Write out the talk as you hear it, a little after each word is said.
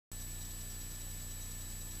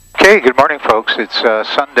Okay, good morning, folks. It's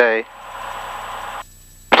Sunday,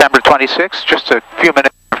 September 26th, just a few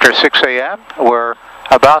minutes after 6 a.m. We're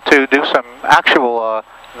about to do some actual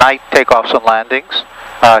night takeoffs and landings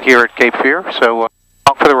here at Cape Fear, so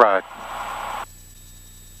along for the ride.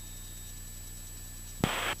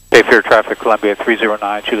 Cape Fear traffic, Columbia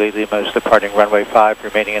 309, Juliet Lima is departing runway 5,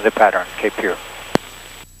 remaining in the pattern, Cape Fear.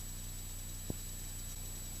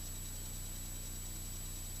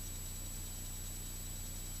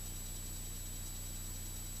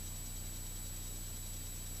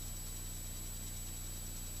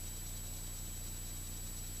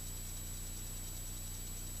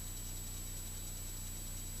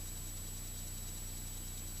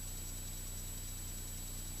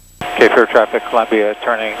 Cape Fear traffic, Columbia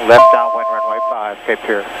turning left downwind runway 5, Cape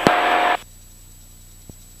Fear.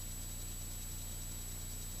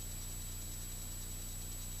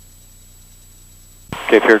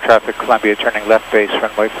 Cape Fear traffic, Columbia turning left base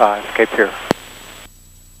runway 5, Cape Fear.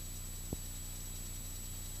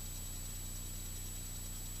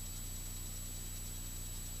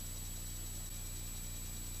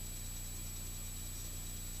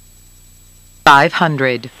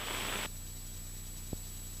 $500.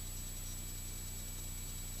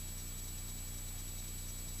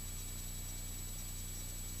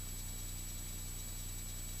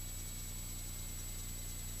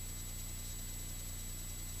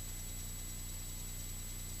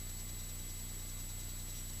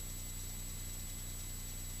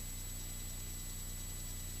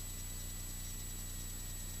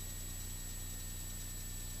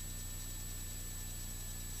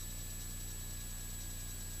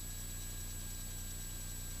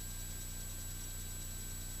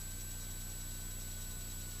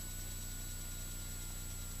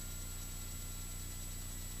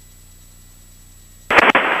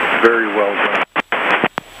 Very well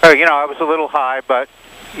done. You know, I was a little high, but,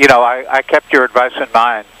 you know, I kept your advice in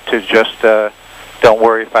mind to just don't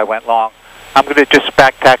worry if I went long. I'm going to just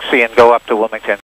back taxi and go up to Wilmington.